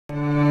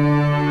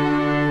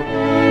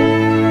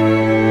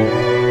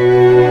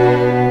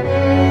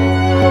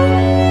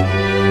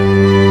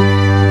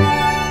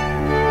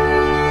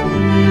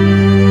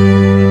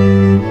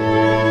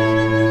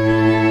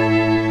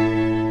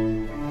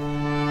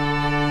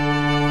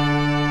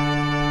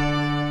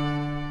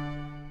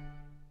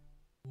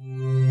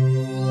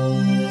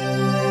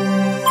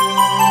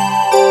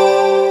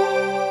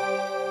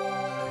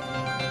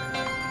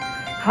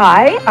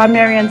Hi, I'm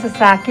Maryann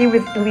Sasaki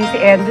with Elise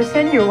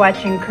Anderson. You're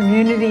watching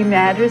Community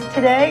Matters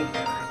today.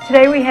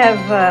 Today we have,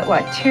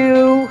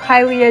 two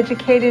highly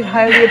educated,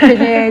 highly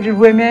opinionated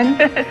women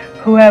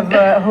who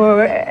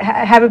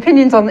have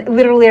opinions on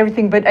literally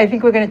everything, but I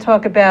think we're going to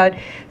talk about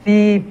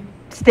the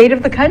state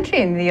of the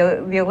country and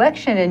the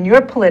election and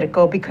your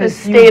political, because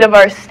the state of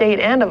our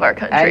state and of our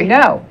country.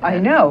 I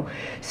know.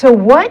 So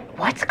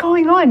what's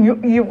going on?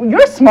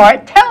 You're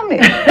smart. Tell me.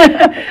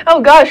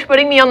 Oh gosh,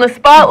 putting me on the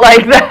spot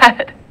like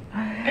that.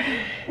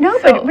 No,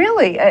 but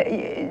really,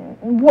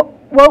 well,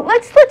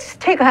 let's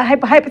take a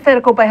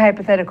hypothetical by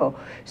hypothetical.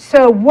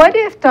 So what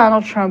if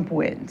Donald Trump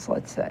wins,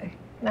 let's say?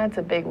 That's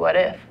a big what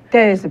if.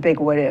 That is a big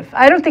what if.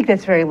 I don't think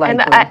that's very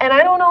likely. And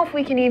I don't know if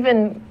we can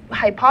even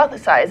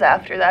hypothesize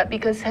after that,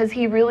 because has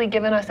he really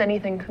given us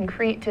anything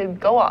concrete to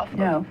go off of?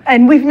 No.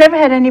 And we've never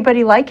had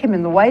anybody like him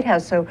in the White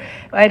House, so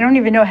I don't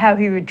even know how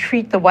he would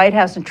treat the White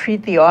House and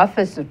treat the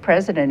office of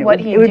president. It would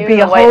be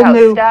a whole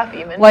new,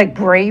 like,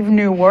 brave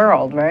new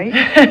world, right?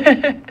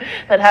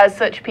 That has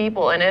such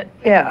people in it.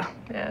 Yeah.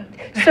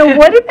 So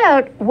what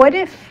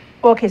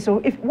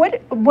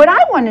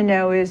I want to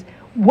know is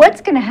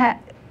what's going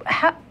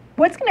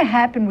to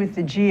happen with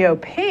the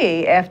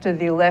GOP after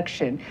the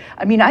election?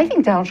 I mean, I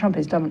think Donald Trump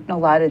has done a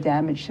lot of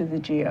damage to the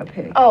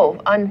GOP. Oh,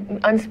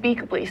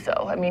 unspeakably so.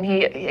 I mean,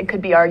 it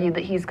could be argued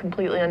that he's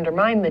completely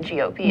undermined the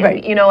GOP. Right.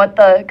 And, you know, at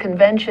the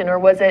convention, or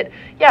was it?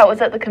 Yeah, it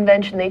was at the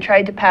convention. They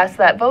tried to pass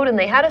that vote, and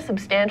they had a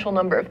substantial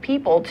number of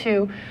people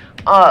to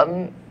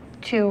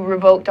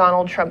revoke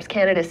Donald Trump's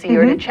candidacy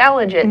or to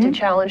challenge it, to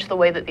challenge the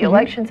way that the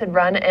elections had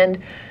run, and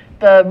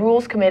the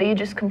Rules Committee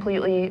just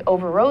completely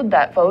overrode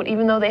that vote,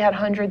 even though they had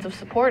hundreds of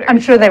supporters. I'm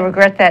sure they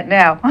regret that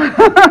now.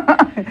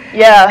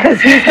 Yeah.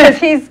 Because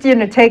he's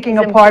taking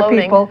apart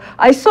imploding. people.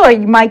 I saw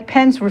Mike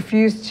Pence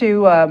refuse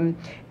to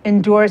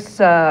endorse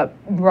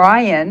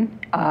Maryann.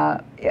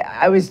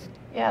 I was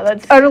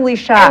that's utterly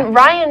shocked. And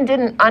Ryan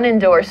didn't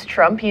unendorse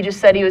Trump. He just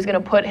said he was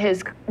going to put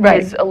his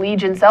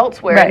allegiance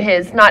elsewhere,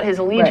 and not his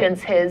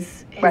allegiance,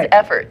 his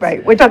efforts.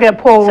 Right. We're talking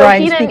about Paul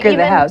Ryan, Speaker of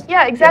the House.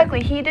 Yeah, exactly.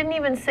 Yeah. He didn't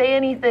even say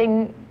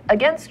anything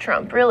against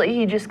Trump, really.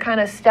 He just kind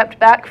of stepped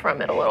back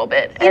from it a little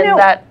bit.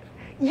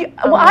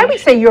 Well, I would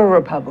say you're a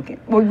Republican.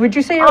 Would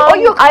you say you're?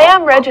 I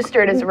am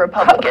registered as a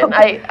Republican.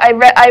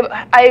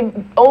 I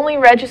only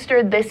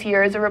registered this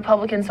year as a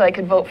Republican so I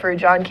could vote for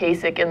John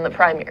Kasich in the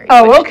primary.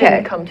 Which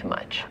didn't come to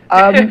much.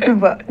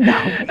 But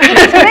no,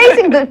 it's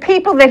amazing. The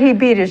people that he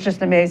beat is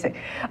just amazing.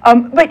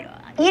 But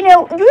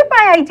you're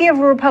my idea of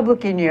a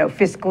Republican.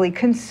 Fiscally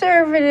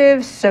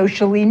conservative,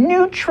 socially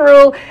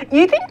neutral.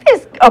 You think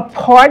there's a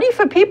party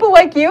for people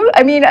like you?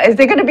 I mean, is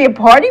there going to be a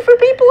party for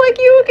people like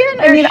you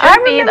again?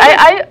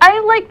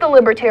 I like the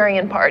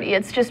Libertarian Party.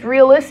 It's just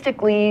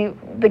realistically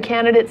the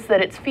candidates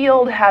that it's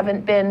fielded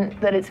haven't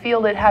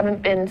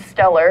been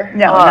stellar.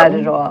 No, not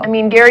at all. I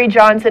mean, Gary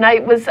Johnson. I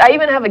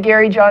even have a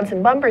Gary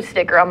Johnson bumper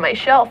sticker on my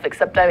shelf,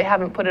 except I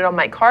haven't put it on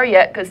my car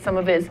yet because some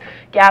of his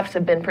gaffes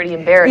have been pretty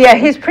embarrassing. Yeah,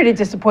 he's pretty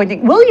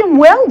disappointing. William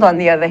Weld, on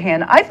the other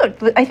hand, I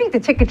think the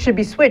ticket should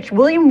be switched.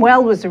 William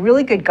Weld was a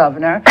really good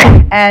governor,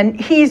 and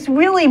he's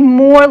really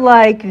more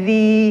like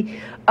the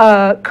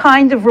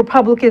kind of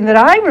Republican that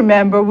I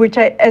remember, which,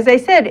 as I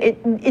said,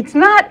 it's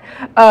not.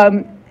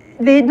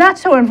 They're not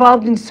so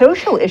involved in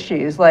social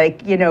issues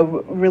like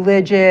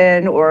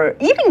religion or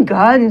even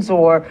guns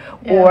or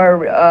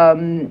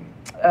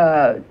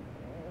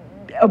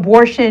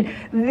abortion.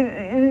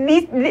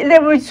 They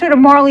were sort of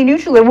morally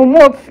neutral.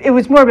 It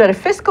was more about a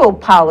fiscal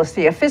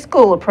policy, a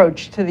fiscal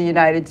approach to the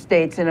United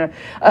States, and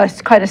a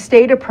kind of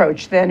state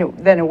approach than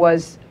it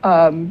was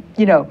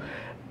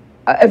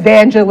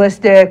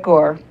evangelistic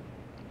or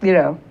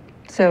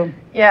so.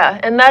 Yeah,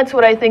 and that's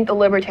what I think the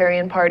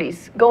Libertarian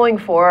Party's going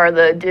for, are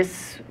the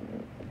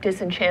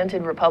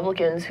disenchanted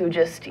Republicans who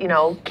just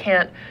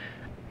can't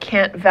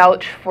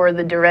vouch for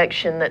the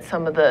direction that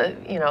some of the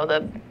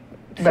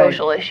the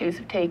social issues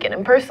have taken.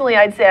 And personally,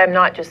 I'd say I'm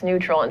not just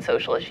neutral on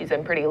social issues,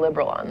 I'm pretty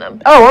liberal on them.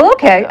 Oh, well,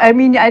 okay. So. I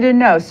mean, I didn't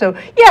know. So,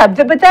 yeah,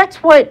 but that's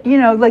what,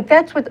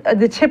 that's what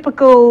the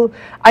typical,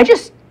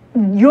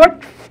 your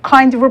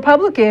kind of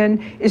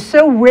Republican is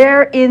so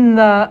rare in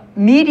the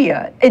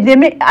media. There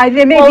may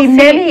be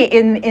many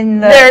in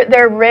the...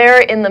 They're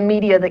rare in the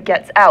media that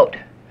gets out.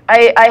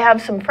 I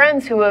have some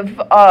friends who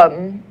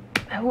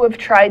have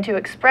tried to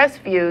express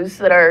views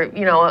that are,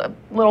 a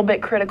little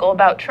bit critical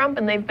about Trump,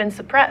 and they've been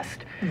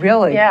suppressed.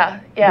 Really? Yeah.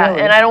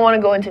 Really? And I don't want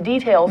to go into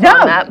details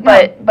on that,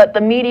 but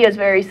the media is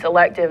very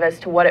selective as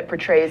to what it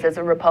portrays as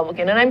a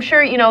Republican. And I'm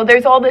sure,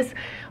 there's all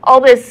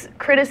this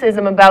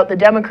criticism about the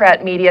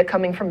Democrat media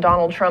coming from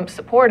Donald Trump's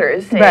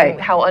supporters, saying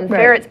how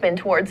unfair it's been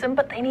towards them,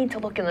 but they need to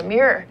look in the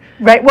mirror.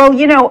 Right. Well,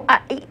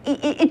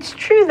 it's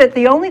true that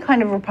the only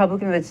kind of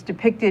Republican that's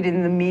depicted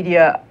in the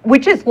media,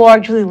 which is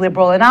largely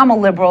liberal, and I'm a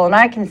liberal, and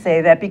I can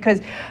say that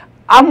because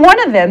I'm one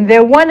of them.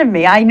 They're one of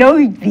me. I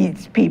know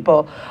these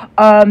people.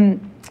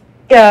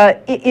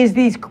 is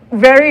these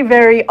very,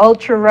 very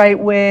ultra right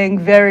wing,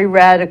 very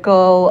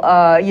radical,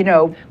 you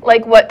know,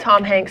 like what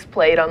Tom Hanks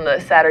played on the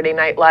Saturday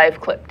Night Live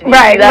clip. Did you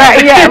right, see that?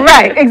 right, yeah,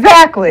 right,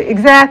 exactly,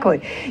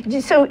 exactly.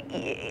 So,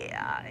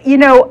 you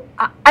know,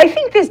 I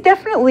think there's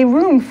definitely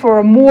room for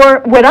a more,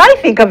 what I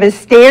think of as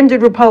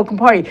standard Republican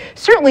Party.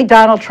 Certainly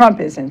Donald Trump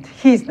isn't.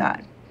 He's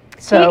not.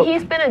 So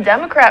He's been a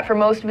Democrat for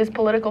most of his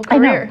political I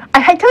career. know.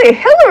 I tell you,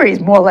 Hillary's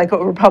more like a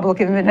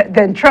Republican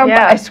than Trump.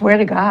 Yeah. I swear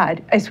to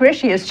God. I swear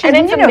she is. She's, And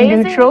it's you know,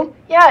 amazing, neutral.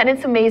 Yeah, and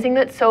it's amazing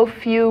that so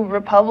few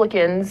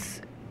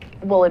Republicans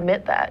will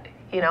admit that.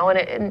 You know,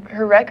 and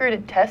her record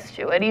attests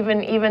to it.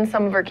 Even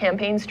some of her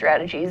campaign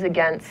strategies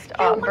against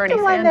Bernie Sanders. I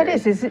wonder why that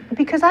is. Is it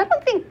because I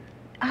don't think,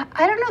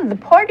 I don't know,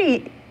 the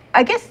party,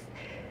 I guess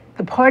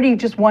the party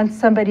just wants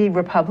somebody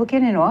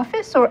Republican in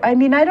office? Or, I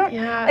mean, I don't,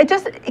 Yeah. it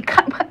just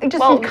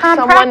Well,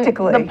 can't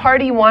practically. the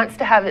party wants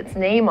to have its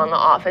name on the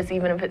office,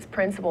 even if its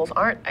principles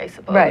aren't, I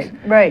suppose. Right,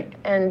 right.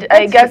 And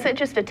I guess it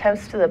just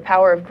attests to the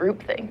power of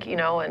groupthink, you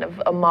know, and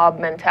of a mob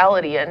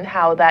mentality, and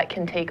how that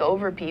can take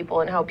over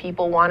people, and how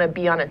people want to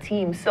be on a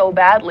team so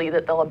badly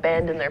that they'll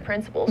abandon their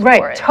principles for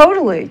Right, it.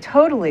 totally,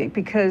 totally.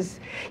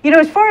 Because, you know,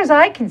 as far as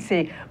I can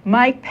see,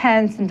 Mike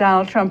Pence and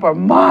Donald Trump are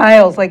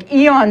miles, like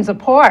eons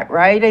apart,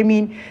 right? I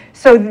mean,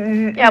 so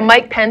yeah,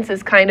 Mike Pence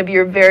is kind of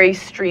your very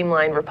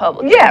streamlined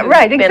Republican. yeah, who's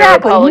right, been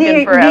exactly. a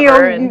Republican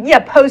forever. Yeah,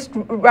 post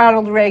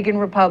Ronald Reagan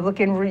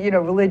Republican, you know,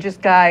 religious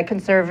guy,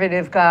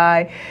 conservative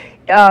guy.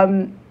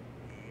 So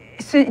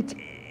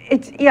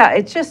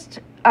it's just.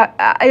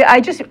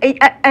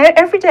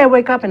 Every day I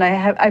wake up and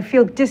I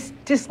feel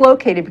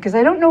dislocated because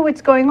I don't know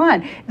what's going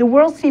on. The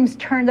world seems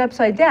turned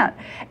upside down.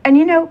 And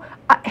you know,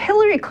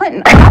 Hillary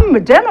Clinton, I'm a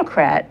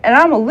Democrat and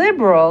I'm a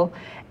liberal,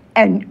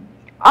 and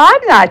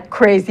I'm not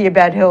crazy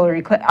about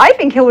Hillary Clinton. I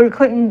think Hillary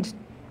Clinton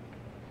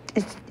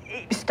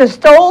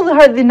stole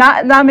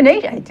the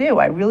nomination. I do.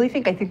 I really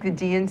think. I think the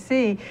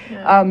DNC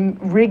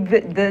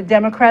rigged the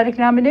Democratic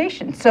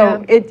nomination.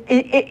 So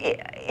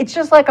it's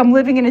just like I'm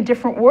living in a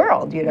different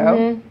world, you know.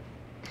 Mm-hmm.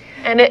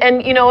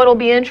 And you know, it'll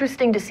be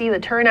interesting to see the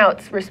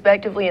turnouts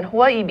respectively in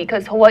Hawaii,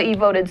 because Hawaii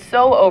voted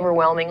so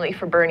overwhelmingly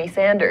for Bernie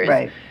Sanders.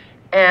 Right.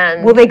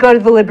 And will they go to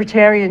the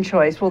Libertarian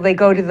choice? Will they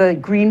go to the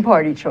Green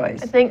Party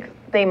choice? I think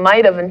they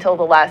might have until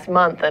the last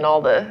month and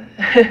all the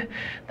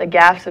the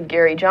gaffes of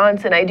Gary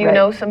Johnson. I do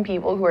know some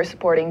people who are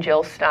supporting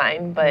Jill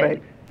Stein,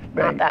 but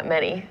not that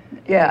many.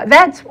 Yeah,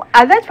 that's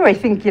where I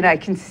think, you know, I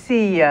can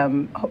see. I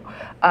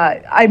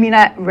mean,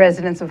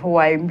 residents of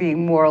Hawaii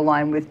being more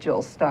aligned with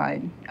Jill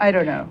Stein. I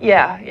don't know.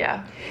 Yeah,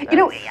 yeah. You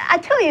know, I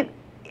tell you,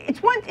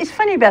 it's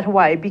funny about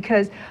Hawaii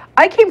because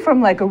I came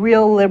from like a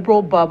real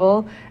liberal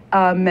bubble.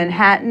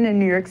 Manhattan and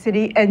New York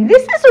City, and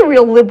this is a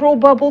real liberal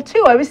bubble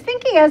too. I was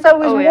thinking as I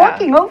was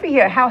walking over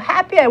here how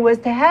happy I was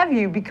to have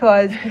you,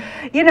 because,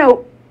 you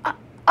know,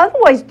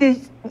 otherwise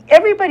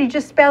everybody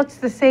just spouts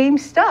the same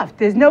stuff.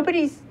 There's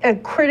nobody's a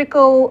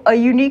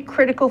unique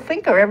critical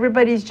thinker.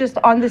 Everybody's just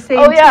on the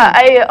same team.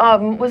 I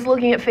was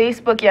looking at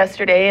Facebook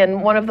yesterday,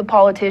 and one of the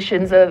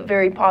politicians, a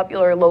very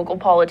popular local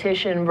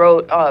politician,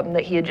 wrote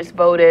that he had just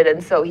voted,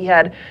 and so he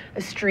had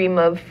a stream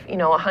of, you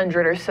know,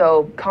 100 or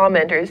so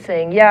commenters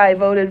saying, yeah, I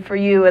voted for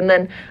you, and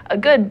then a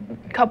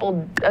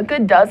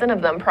good dozen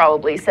of them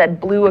probably said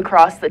blue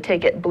across the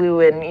ticket,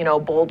 blue in, you know,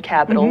 bold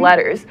capital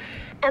letters.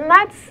 And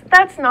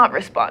that's not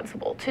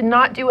responsible, to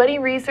not do any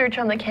research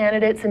on the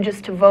candidates and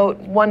just to vote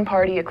one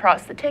party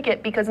across the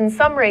ticket, because in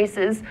some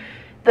races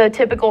the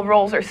typical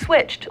roles are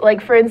switched. Like,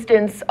 for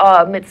instance,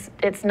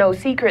 it's no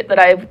secret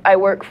that I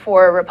work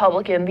for a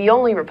Republican, the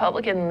only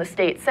Republican in the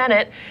state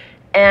Senate,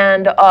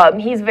 and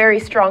he's very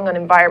strong on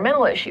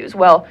environmental issues.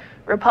 Well,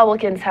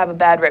 Republicans have a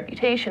bad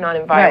reputation on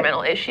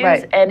environmental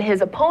issues, and his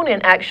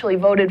opponent actually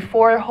voted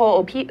for the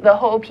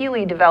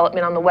Ho'opili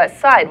development on the west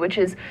side, which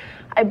is,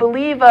 I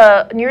believe,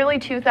 a nearly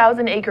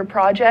 2,000-acre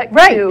project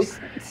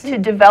to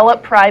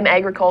develop prime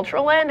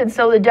agricultural land. And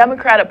so the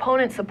Democrat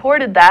opponent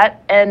supported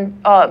that, and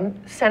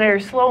Senator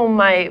Sloan,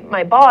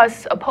 my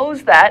boss,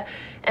 opposed that.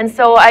 And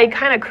so I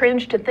kind of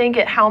cringe to think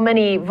at how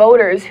many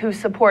voters who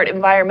support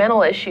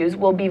environmental issues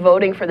will be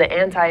voting for the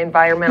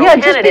anti-environmental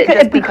candidate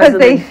just because of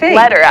they the think.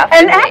 letter after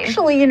and the name.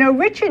 Actually, you know,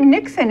 Richard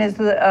Nixon is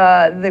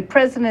the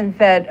president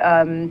that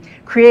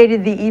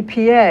created the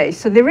EPA.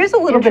 So there is a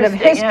little bit of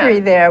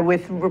history there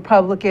with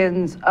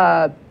Republicans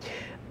and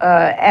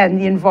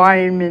the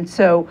environment.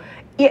 So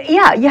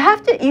yeah, you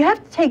have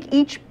to take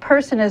each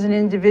person as an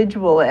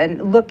individual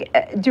and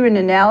do an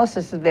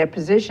analysis of their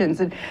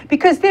positions, and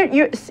because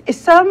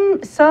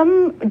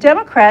some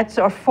Democrats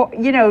are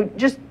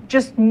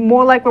just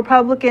more like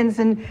Republicans,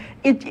 and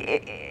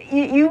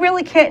you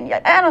really can't.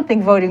 I don't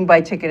think voting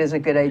by ticket is a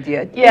good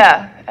idea.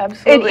 Yeah,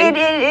 absolutely.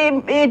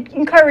 It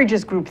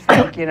encourages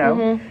groupthink, you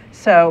know.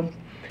 So.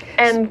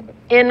 And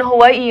in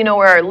Hawaii, you know,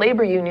 where our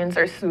labor unions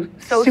are so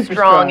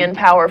strong and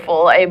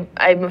powerful,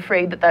 I'm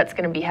afraid that that's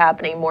going to be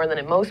happening more than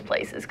in most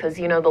places, because,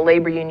 you know, the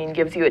labor union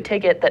gives you a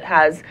ticket that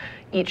has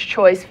each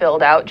choice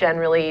filled out,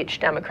 generally each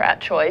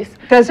Democrat choice.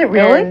 Does it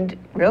really? And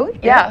Really?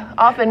 Yeah,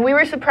 often. We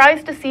were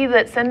surprised to see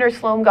that Senator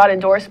Sloan got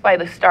endorsed by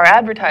the Star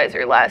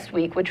Advertiser last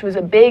week, which was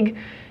a big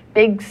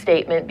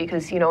statement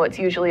because, you know, it's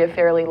usually a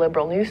fairly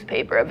liberal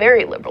newspaper, a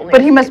very liberal newspaper.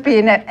 But he must be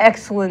an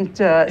excellent,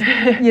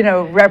 you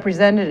know,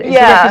 representative. He's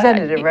Yeah, a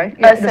representative, right?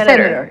 A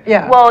senator.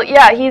 Yeah. Well,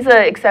 yeah, he's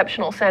an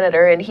exceptional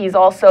senator, and he's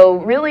also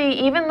really,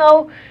 even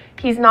though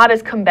he's not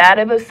as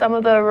combative as some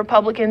of the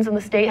Republicans in the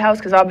State House,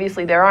 because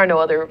obviously there are no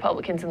other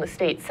Republicans in the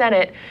State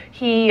Senate,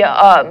 he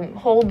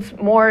holds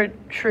more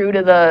true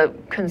to the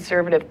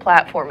conservative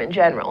platform in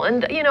general.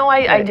 And, you know,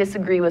 I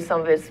disagree with some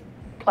of his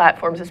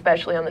platforms,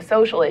 especially on the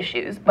social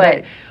issues,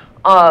 but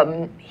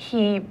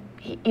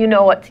you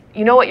know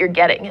what you're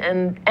getting,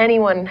 and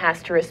anyone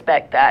has to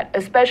respect that,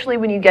 especially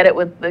when you get it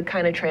with the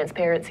kind of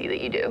transparency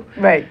that you do.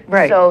 Right,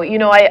 right. So, you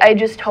know, I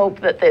just hope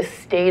that this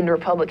stained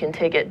Republican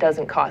ticket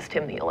doesn't cost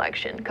him the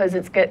election, because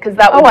that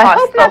would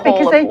cost the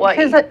whole of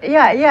Hawaii.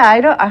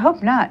 I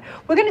hope not.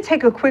 We're going to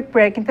take a quick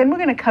break, and then we're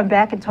going to come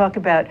back and talk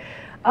about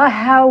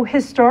how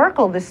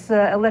historical this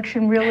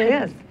election really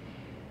is.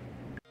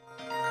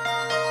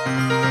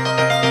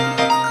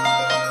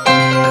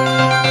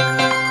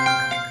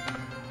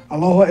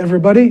 Aloha,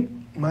 everybody.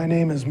 My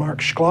name is Mark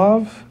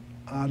Shklov.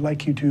 I'd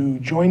like you to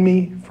join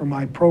me for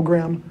my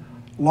program,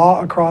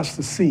 Law Across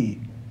the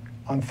Sea,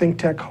 on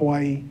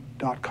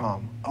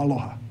ThinkTechHawaii.com.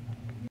 Aloha.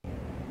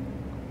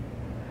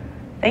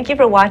 Thank you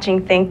for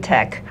watching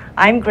ThinkTech.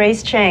 I'm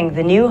Grace Chang,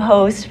 the new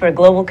host for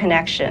Global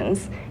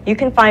Connections. You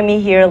can find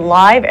me here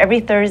live every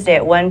Thursday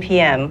at 1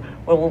 p.m.,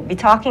 where we'll be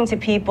talking to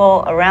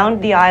people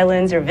around the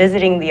islands or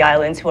visiting the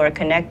islands who are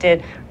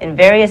connected in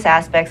various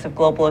aspects of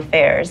global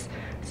affairs.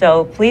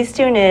 So please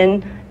tune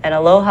in, and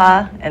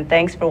aloha, and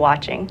thanks for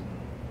watching.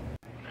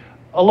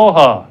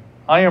 Aloha,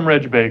 I am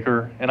Reg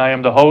Baker, and I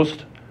am the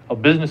host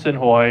of Business in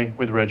Hawaii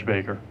with Reg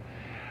Baker.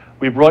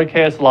 We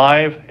broadcast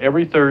live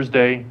every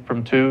Thursday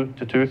from 2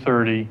 to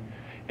 2:30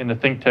 in the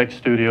ThinkTech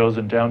studios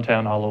in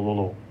downtown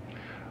Honolulu.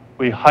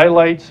 We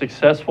highlight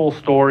successful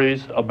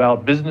stories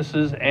about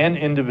businesses and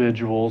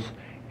individuals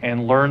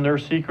and learn their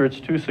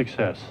secrets to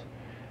success.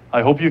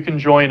 I hope you can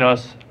join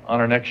us on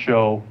our next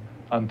show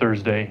on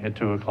Thursday at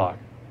 2 o'clock.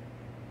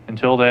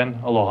 Until then,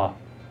 aloha.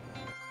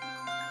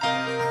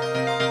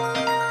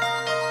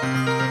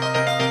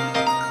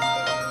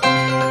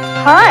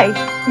 Hi,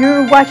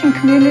 you're watching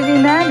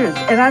Community Matters,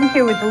 and I'm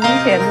here with Elise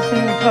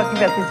Anderson. We're talking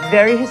about this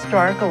very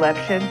historic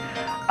election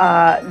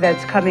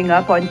that's coming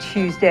up on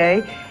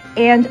Tuesday.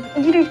 And,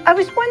 you know, I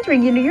was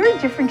wondering, you know, you're a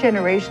different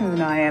generation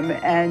than I am,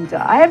 and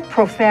I have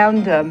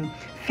profound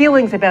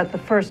feelings about the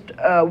first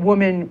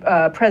woman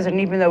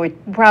president, even though it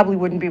probably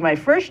wouldn't be my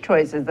first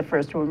choice as the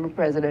first woman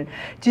president.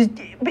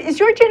 Is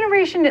your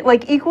generation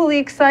like equally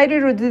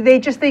excited, or do they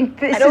just think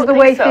this is the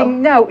way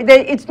things? No,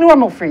 it's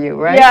normal for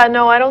you, right? Yeah,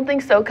 no, I don't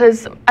think so,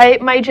 because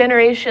my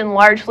generation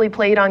largely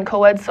played on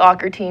co-ed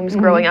soccer teams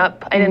growing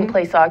up. I didn't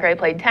play soccer, I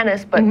played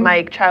tennis, but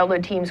my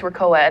childhood teams were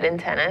co-ed in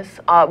tennis.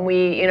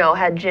 We, you know,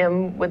 had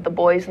gym with the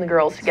boys and the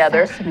girls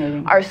together.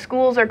 Fascinating. Our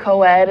schools are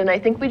co-ed, and I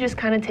think we just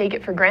kind of take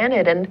it for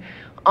granted. And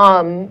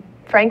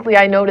frankly,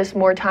 I noticed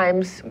more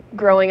times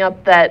growing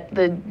up that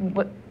the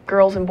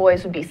girls and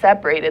boys would be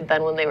separated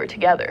than when they were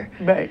together.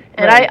 Right.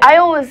 And right.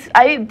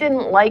 I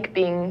didn't like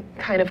being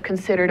kind of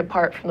considered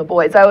apart from the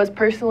boys. I was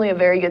personally a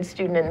very good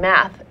student in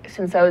math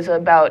since I was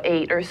about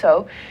 8 or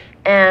so.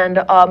 And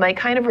I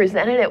kind of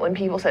resented it when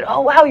people said, "Oh,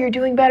 wow, you're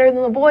doing better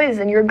than the boys,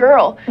 and you're a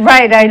girl."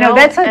 Right, I know.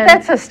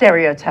 That's a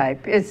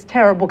stereotype. It's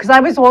terrible, because I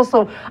was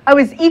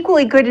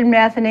equally good in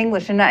math and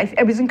English, and I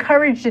was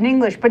encouraged in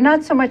English, but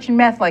not so much in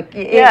math. Like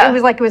it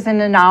was like it was an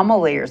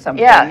anomaly or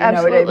something. Yeah, you know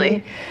absolutely. what I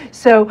mean?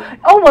 So,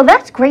 well,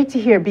 that's great to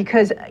hear,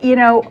 because, you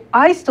know,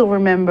 I still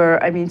remember,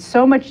 I mean,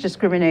 so much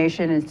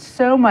discrimination and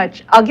so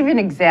much. I'll give you an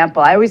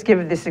example. I always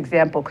give this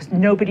example because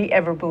nobody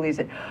ever believes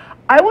it.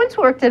 I once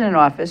worked in an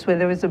office where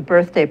there was a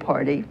birthday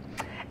party,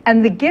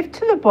 and the gift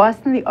to the boss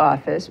in the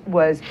office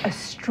was a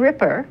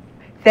stripper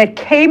that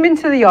came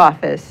into the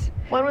office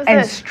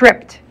and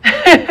stripped.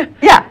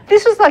 Yeah,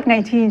 this was like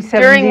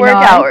 1979. During work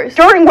hours?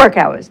 During work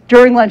hours,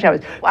 during lunch hours.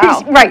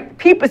 Wow. Right.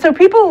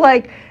 People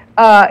like,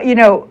 you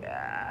know,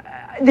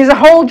 there's a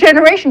whole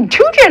generation,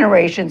 2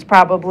 generations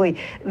probably,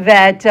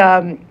 that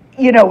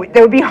you know, they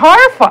would be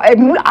horrified.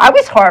 I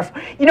was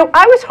horrified. You know,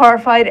 I was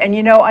horrified, and,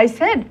 you know, I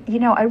said, you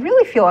know, I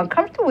really feel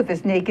uncomfortable with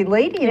this naked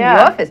lady in the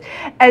office.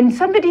 And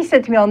somebody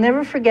said to me, I'll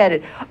never forget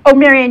it, "Oh,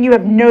 Maryann, you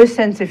have no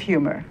sense of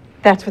humor."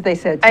 That's what they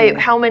said to me.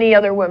 How many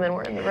other women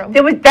were in the room?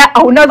 There was that.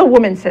 Oh, another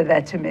woman said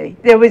that to me.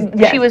 There was.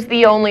 Yes. She was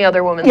the only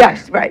other woman.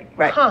 Yes, right.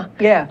 Huh.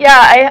 Yeah.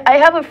 Yeah, I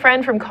have a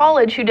friend from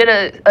college who did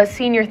a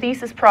senior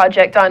thesis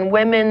project on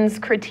women's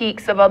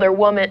critiques of other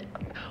women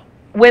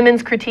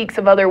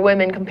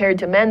compared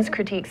to men's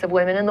critiques of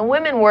women, and the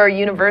women were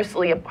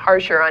universally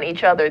harsher on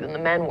each other than the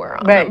men were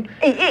on them.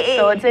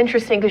 So it's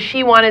interesting, because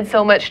she wanted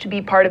so much to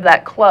be part of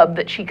that club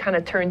that she kind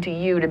of turned to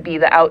you to be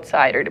the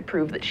outsider to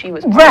prove that she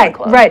was part of the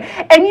club. Right.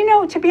 And, you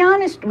know, to be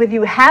honest with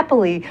you,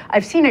 happily,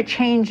 I've seen a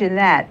change in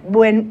that.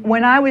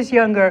 When I was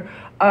younger,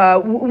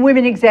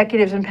 women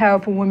executives and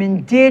powerful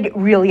women did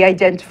really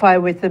identify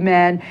with the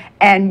men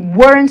and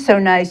weren't so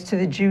nice to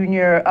the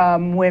junior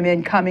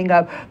women coming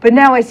up. But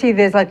now I see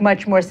there's like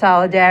much more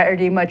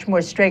solidarity, much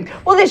more strength.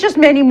 Well, there's just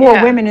many more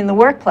women in the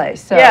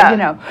workplace, so you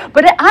know.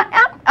 But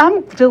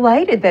I'm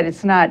delighted that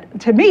it's not.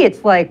 To me,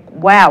 it's like,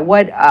 wow,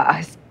 what.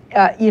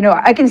 You know,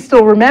 I can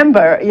still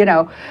remember, you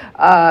know,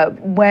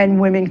 when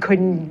women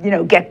couldn't, you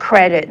know, get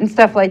credit and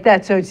stuff like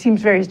that. So it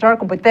seems very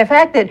historical. But the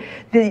fact that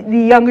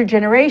the younger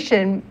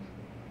generation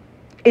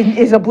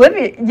is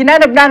oblivious, you're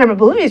not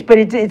oblivious, but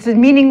it's a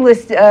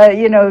meaningless,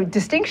 you know,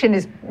 distinction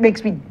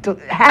makes me so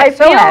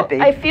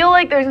happy. I feel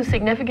like there's a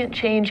significant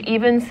change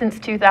even since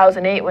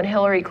 2008 when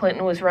Hillary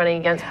Clinton was running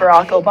against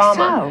Barack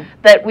Obama.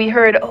 That we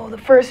heard, oh, the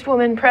first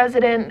woman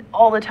president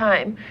all the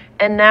time.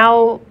 And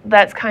now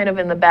that's kind of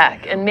in the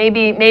back, and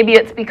maybe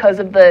it's because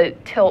of the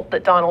tilt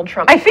that Donald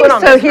Trump put on this race.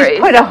 I think so. He's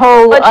put a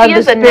whole. But she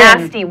is a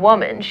nasty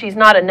woman. She's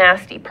not a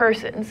nasty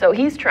person. So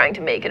he's trying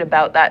to make it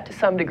about that to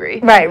some degree.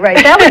 Right, right.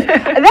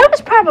 That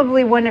was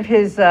probably one of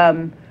his,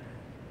 in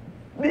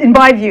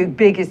my view,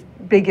 biggest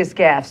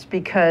gaffes,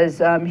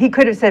 because he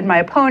could have said my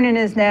opponent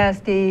is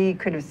nasty. He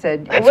could have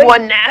said that's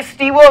one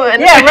nasty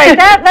woman. Yeah, right.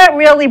 That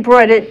really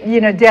brought it,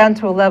 you know, down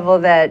to a level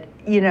that,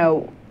 you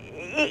know.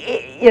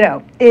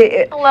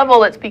 A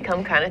level that's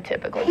become kind of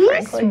typical,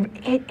 frankly.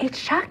 It's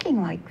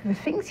shocking, like the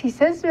things he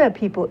says about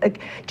people, like,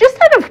 just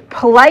out of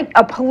polite.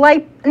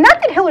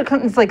 Not that Hillary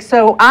Clinton's like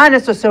so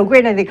honest or so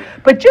great, I think,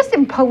 but just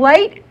in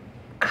polite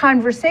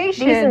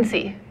conversation.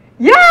 Decency.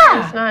 Yeah.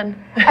 There's none.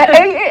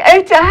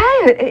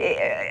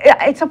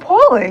 It's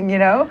appalling, you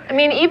know. I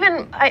mean,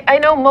 even I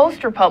know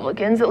most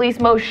Republicans, at least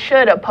most,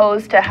 should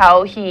oppose to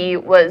how he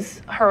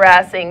was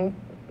harassing,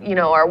 you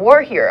know, our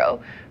war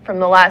hero from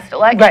the last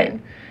election. Right.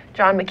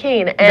 John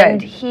McCain,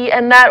 and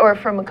or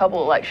from a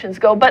couple elections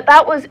ago, but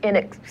that was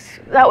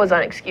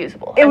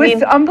unexcusable. It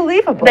was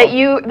unbelievable that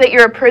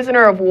you're a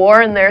prisoner of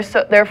war and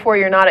therefore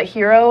you're not a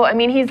hero. I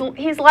mean,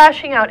 he's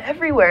lashing out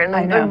everywhere,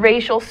 and the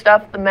racial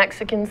stuff, the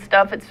Mexican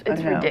stuff, it's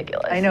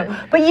ridiculous. I know,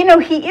 but you know,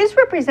 he is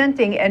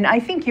representing, and I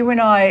think you and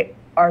I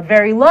are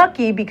very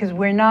lucky because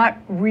we're not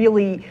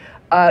really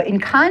in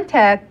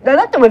contact.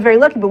 Not that we're very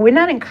lucky, but we're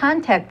not in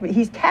contact.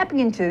 He's tapping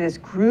into this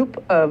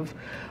group of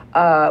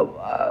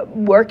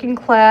working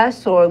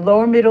class or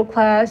lower middle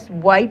class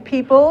white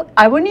people.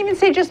 I wouldn't even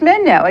say just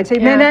men now. I'd say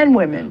men and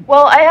women.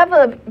 Well, I have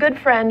a good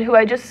friend who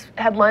I just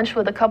had lunch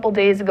with a couple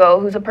days ago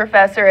who's a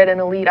professor at an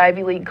elite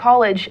Ivy League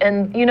college,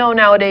 and you know,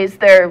 nowadays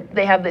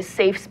they have this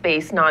safe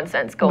space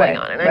nonsense going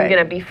on, and I'm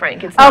going to be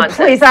frank, it's nonsense.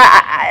 Oh, please,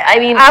 I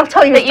mean, I'll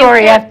tell you a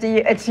story after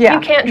you.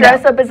 You can't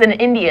dress up as an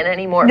Indian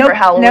anymore for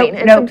Halloween.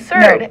 It's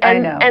absurd. I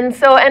know.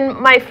 And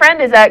my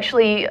friend is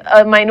actually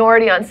a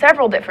minority on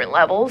several different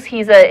levels.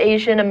 He's an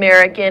Asian American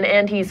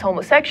and he's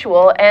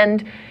homosexual,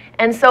 and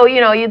so,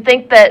 you know, you'd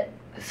think that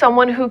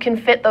someone who can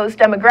fit those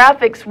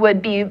demographics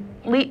would be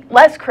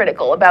less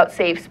critical about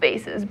safe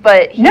spaces,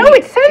 but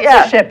it's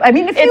censorship. I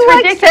mean, if you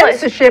like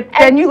censorship,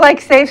 then you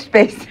like safe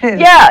spaces.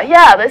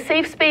 Yeah, the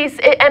safe space,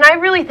 and I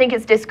really think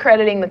it's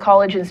discrediting the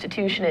college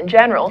institution in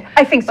general.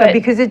 I think so,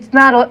 because it's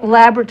not a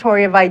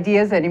laboratory of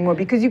ideas anymore,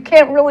 because you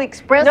can't really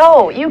express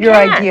your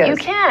ideas. You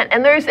can't,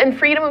 and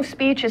freedom of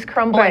speech is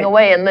crumbling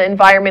away in the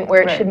environment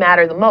where it should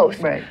matter the most.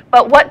 Right.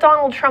 But what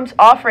Donald Trump's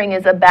offering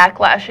is a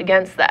backlash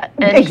against that.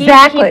 And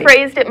exactly. He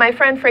phrased it, my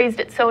friend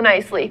phrased it so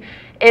nicely.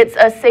 It's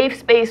a safe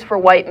space for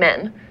white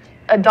men.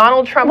 A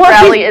Donald Trump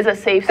rally is a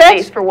safe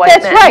space for white men.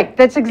 That's right.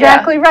 That's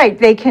exactly right.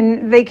 They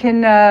can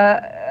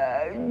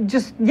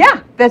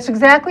that's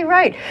exactly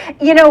right.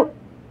 You know,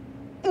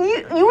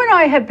 you and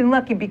I have been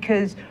lucky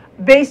because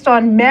based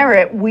on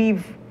merit,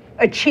 we've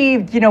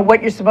achieved, you know,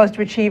 what you're supposed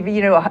to achieve,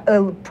 you know,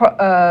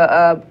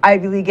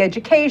 Ivy League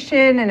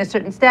education and a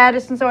certain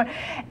status and so on.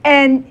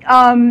 And,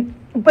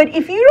 but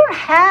if you don't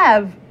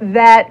have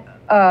that,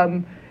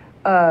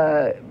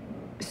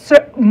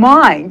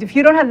 mind, if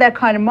you don't have that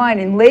kind of mind,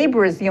 and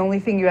labor is the only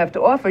thing you have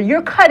to offer,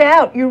 you're cut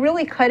out. You're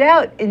really cut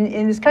out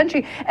in this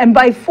country. And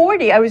by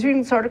 40, I was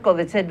reading this article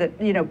that said that,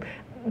 you know,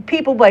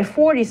 people by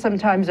 40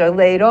 sometimes are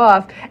laid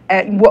off,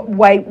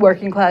 white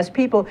working class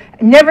people,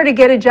 never to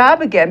get a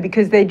job again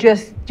because they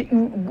just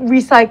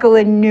recycle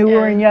in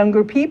newer and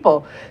younger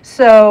people.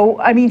 So,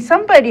 I mean,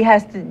 somebody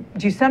has to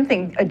do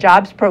something, a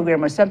jobs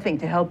program or something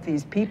to help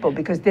these people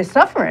because they're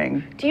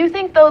suffering. Do you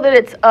think, though, that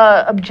it's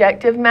an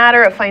objective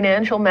matter, a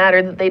financial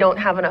matter, that they don't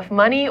have enough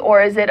money,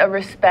 or is it a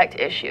respect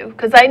issue?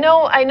 Because I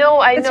know.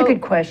 That's a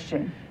good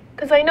question.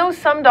 Because I know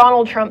some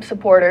Donald Trump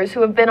supporters who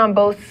have been on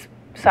both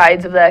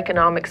sides of the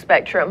economic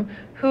spectrum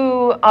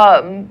who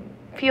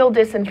feel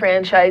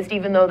disenfranchised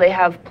even though they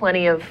have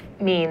plenty of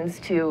means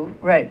to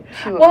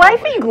well, I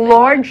think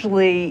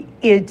largely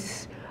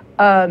it's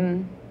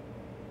an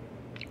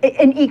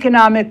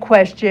economic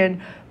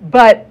question,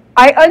 but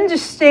I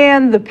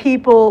understand the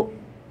people.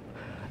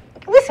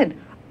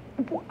 Listen,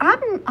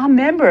 I'm a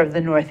member of the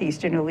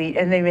Northeastern elite,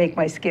 and they make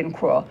my skin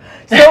crawl.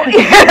 So you know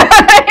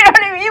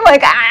what I mean?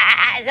 Like,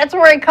 that's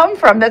where I come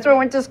from. That's where I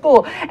went to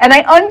school. And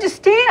I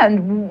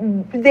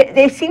understand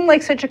they seem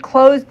like such a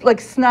closed, like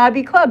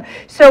snobby club.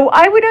 So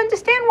I would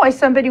understand why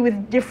somebody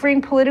with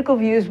differing political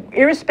views,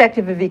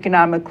 irrespective of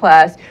economic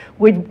class,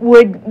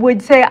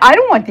 would say, I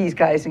don't want these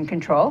guys in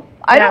control.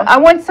 I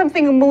want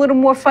something a little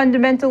more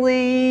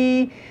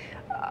fundamentally,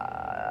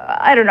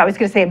 I don't know, I was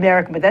going to say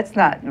American, but that's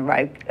not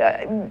right.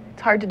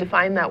 It's hard to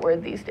define that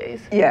word these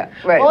days. Yeah,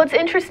 right. Well, it's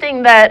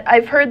interesting that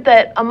I've heard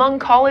that among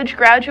college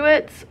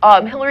graduates,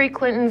 Hillary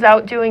Clinton's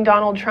outdoing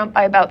Donald Trump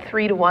by about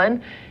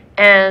 3-1,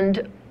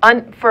 and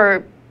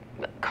for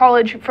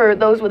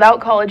those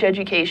without college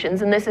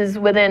educations, and this is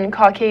within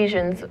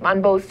Caucasians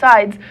on both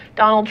sides,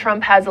 Donald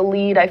Trump has a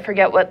lead. I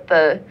forget what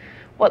the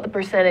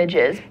percentage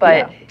is,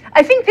 but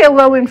I think they're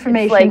low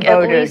information like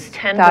voters. At least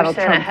 10% Donald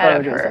Trump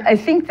ahead voters. of her. I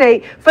think they,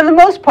 for the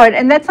most part,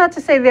 and that's not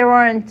to say there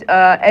aren't,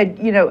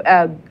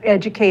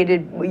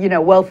 educated,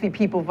 wealthy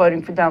people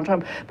voting for Donald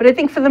Trump, but I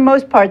think for the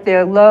most part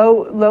they're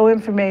low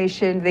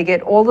information. They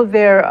get all of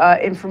their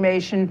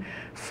information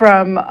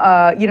from,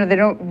 they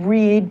don't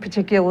read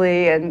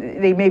particularly,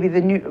 and they maybe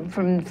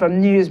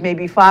from news,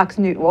 maybe Fox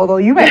News. Although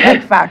you might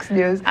like Fox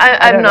News.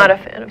 I'm not a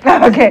fan of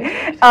Fox.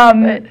 Okay,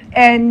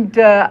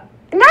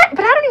 but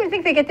I don't even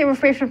think they get their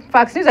information from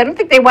Fox News. I don't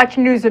think they watch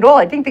news at all.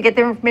 I think they get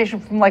their information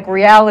from like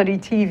reality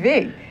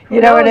TV.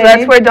 You know what I mean?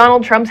 That's where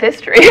Donald Trump's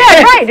history is.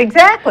 Yeah, right,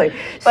 exactly.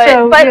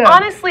 But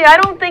honestly, I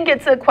don't think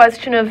it's a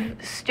question of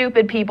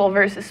stupid people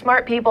versus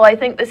smart people. I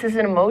think this is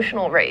an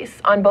emotional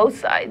race on both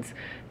sides.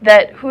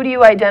 That who do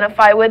you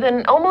identify with,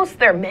 and almost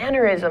their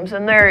mannerisms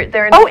and their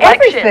inflections. Oh,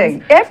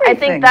 everything. I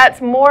think that's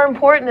more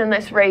important in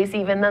this race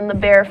even than the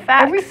bare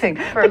facts. Everything.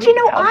 But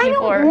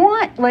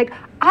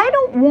I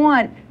don't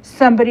want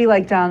somebody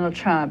like Donald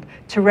Trump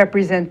to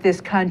represent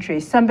this country,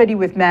 somebody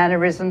with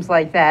mannerisms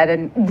like that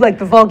and like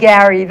the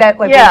vulgarity that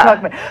we're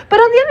talking about. But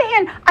on the other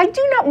hand, I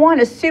do not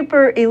want a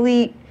super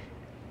elite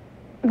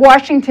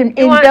Washington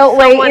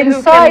Beltway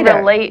insider.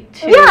 Relate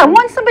to. Yeah, I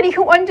want somebody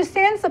who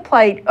understands the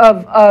plight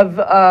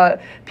of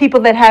people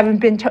that haven't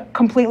been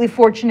completely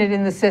fortunate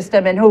in the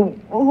system and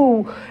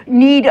who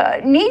need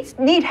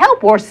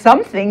help or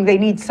something. They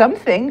need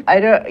something.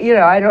 I don't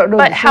know.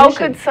 But how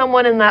could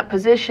someone in that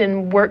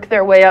position work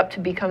their way up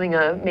to becoming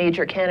a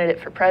major candidate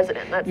for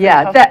president?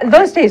 That's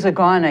those days are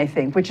gone, I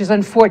think, which is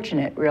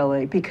unfortunate,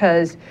 really,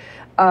 because.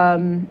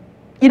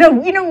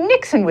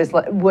 Nixon was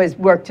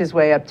worked his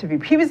way up to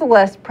be. He was the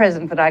last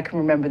president that I can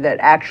remember that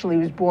actually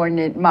was born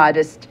in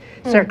modest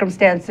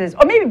circumstances,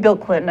 or maybe Bill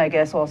Clinton, I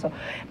guess, also.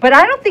 But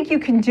I don't think you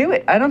can do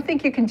it. I don't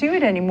think you can do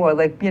it anymore.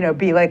 Like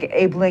be like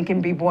Abe Lincoln,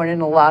 be born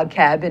in a log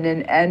cabin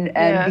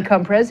and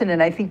become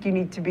president. I think you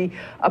need to be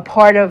a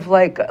part of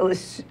like a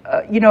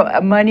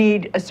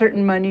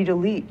certain moneyed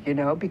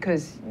elite.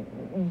 Because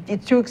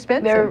it's too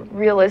expensive. There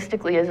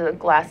realistically is a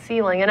glass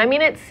ceiling, and I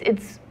mean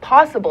it's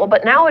possible,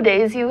 but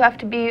nowadays you have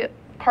to be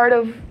part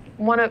of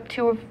one of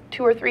two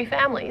or three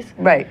families.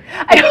 Right.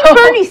 I think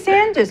Bernie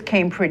Sanders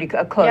came pretty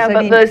close. Yeah,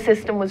 but the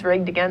system was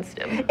rigged against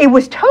him. It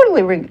was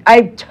totally rigged.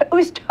 It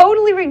was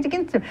totally rigged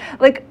against him.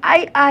 Like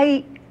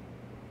my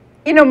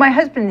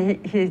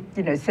husband, he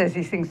says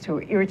these things to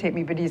irritate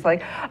me, but he's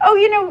like,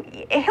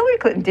 Hillary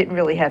Clinton didn't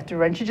really have to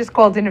run. She just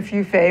called in a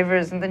few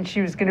favors, and then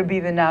she was going to be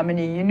the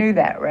nominee. You knew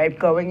that, right?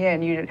 Going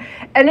in,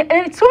 and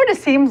it sort of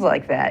seems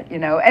like that,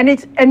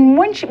 And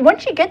when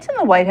she gets in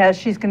the White House,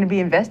 she's going to be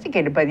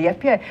investigated by the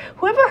FBI.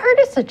 Whoever heard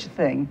of such a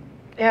thing?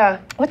 Yeah.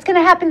 What's going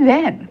to happen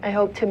then? I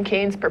hope Tim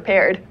Kaine's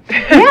prepared.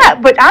 Yeah,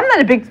 but I'm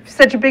not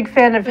such a big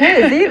fan of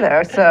his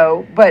either.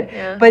 So, but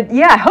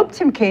I hope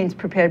Tim Kaine's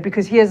prepared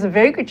because he has a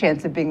very good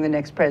chance of being the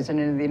next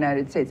president of the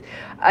United States.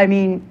 I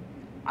mean,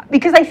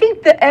 because I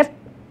think the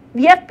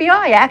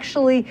FBI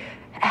actually,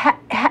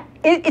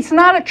 it's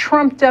not a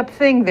trumped up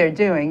thing they're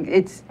doing.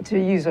 It's, to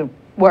use a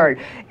word,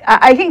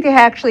 I think they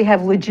actually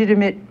have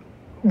legitimate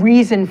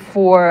reason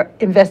for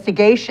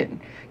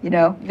investigation. I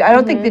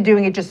don't think they're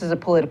doing it just as a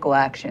political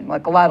action.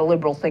 Like a lot of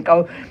liberals think,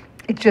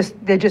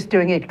 they're just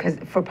doing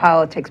it for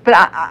politics. But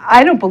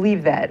I don't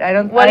believe that.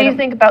 What do you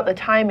think about the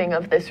timing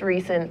of this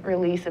recent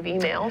release of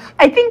emails?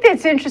 I think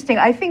that's interesting.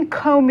 I think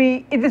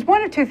Comey, there's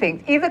one of two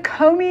things. Either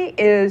Comey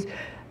is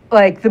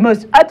like the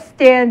most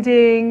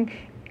upstanding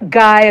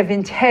guy of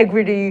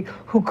integrity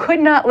who could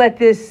not let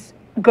this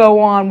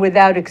go on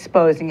without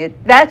exposing it.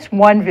 That's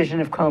one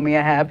vision of Comey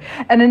I have.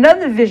 And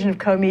another vision of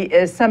Comey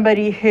is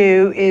somebody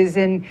who is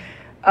in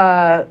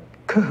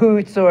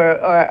cahoots or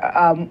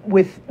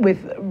with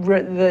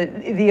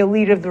the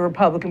elite of the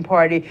Republican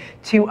Party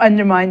to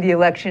undermine the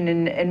election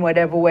in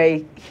whatever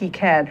way he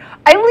can.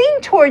 I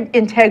lean toward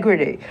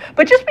integrity,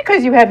 but just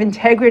because you have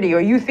integrity or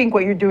you think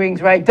what you're doing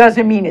is right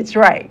doesn't mean it's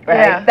right.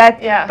 Yeah,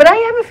 But I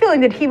have a feeling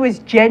that he was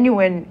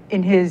genuine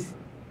in his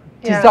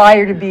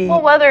desire to be.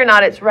 Well, whether or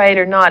not it's right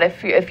or not,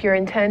 if your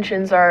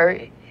intentions are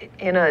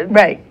in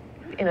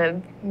a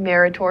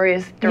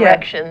meritorious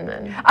direction,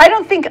 then I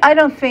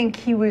don't think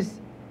he was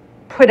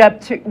put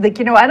up to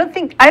I don't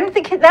think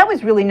that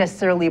was really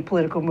necessarily a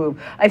political move.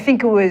 I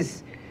think it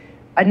was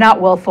a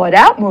not well thought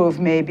out move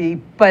maybe,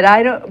 but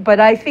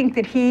I think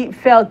that he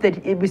felt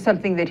that it was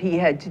something that he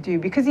had to do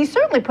because he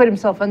certainly put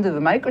himself under the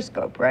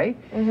microscope, right?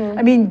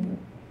 I mean,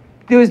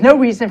 there was no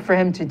reason for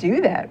him to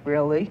do that,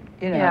 really,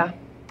 you know. Yeah.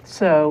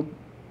 So,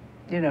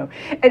 you know,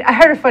 and I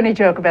heard a funny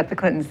joke about the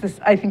Clintons.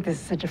 I think this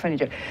is such a funny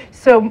joke.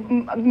 So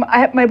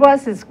my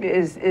boss is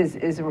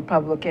a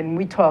Republican.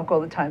 We talk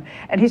all the time,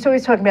 and he's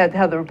always talking about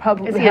how the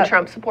Republicans. Is he a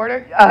Trump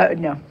supporter?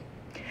 No.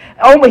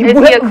 Oh, Is he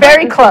a very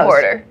Clinton close.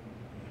 supporter?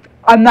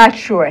 I'm not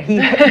sure.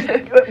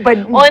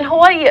 But Well, in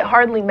Hawaii, it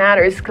hardly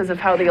matters because of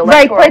how the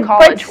electoral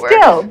college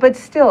works. But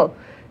still.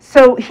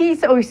 So he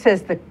always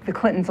says the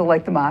Clintons are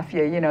like the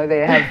mafia. You know, they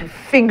have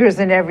fingers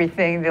in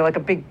everything. They're like a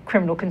big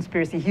criminal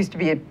conspiracy. He used to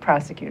be a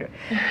prosecutor.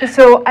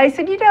 So I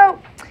said, you know,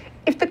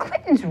 if the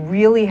Clintons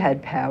really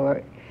had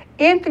power,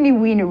 Anthony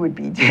Weiner would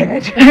be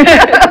dead.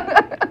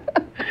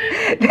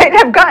 They'd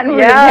have gotten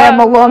rid of him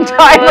a long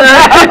time ago.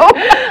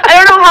 I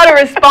don't know how to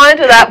respond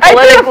to that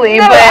politically,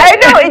 but I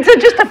know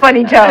it's just a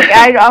funny joke.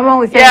 I'm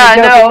only saying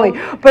it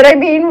jokingly, but I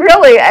mean,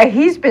 really,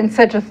 he's been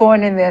such a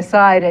thorn in their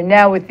side, and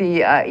now with the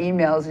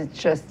emails, it's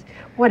just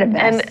what a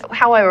mess. And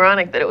how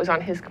ironic that it was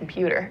on his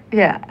computer.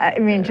 Yeah, I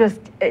mean,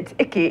 just it's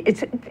icky.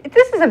 This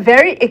is a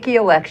very icky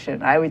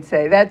election, I would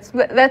say. That's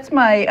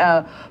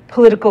my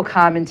political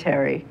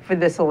commentary for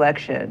this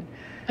election.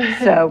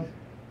 So,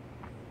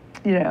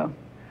 you know.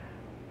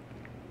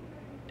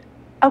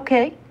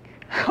 Okay.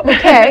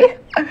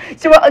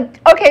 So, but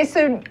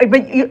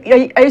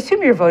I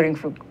assume you're voting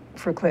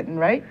for Clinton,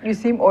 right? You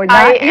seem, or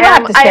not? You don't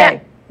have to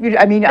say.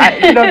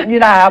 You're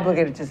not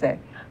obligated to say.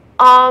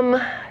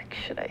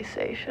 Should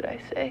I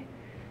say?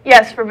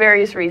 Yes, for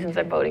various reasons,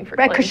 I'm voting for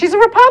Right, Clinton. because she's a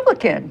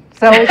Republican,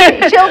 so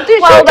she'll do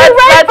Well,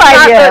 right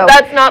by you.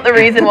 That's not the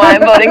reason why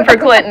I'm voting for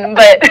Clinton,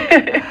 but.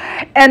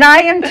 And I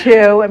am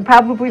too, and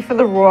probably for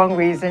the wrong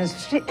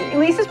reasons.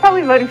 Elise is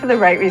probably voting for the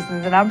right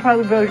reasons, and I'm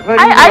probably voting for the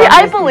wrong reasons.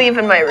 I believe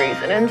in my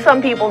reason, and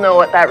some people know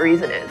what that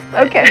reason is.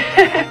 But. Okay.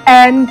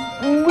 And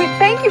we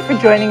thank you for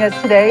joining us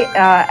today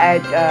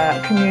at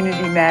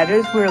Community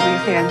Matters. We're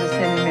Elise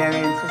Anderson and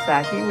Maryann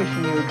Sasaki,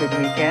 wishing you a good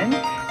weekend.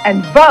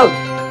 And vote.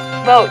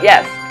 Vote,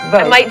 yes.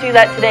 Vote. I might do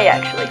that today,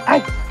 actually.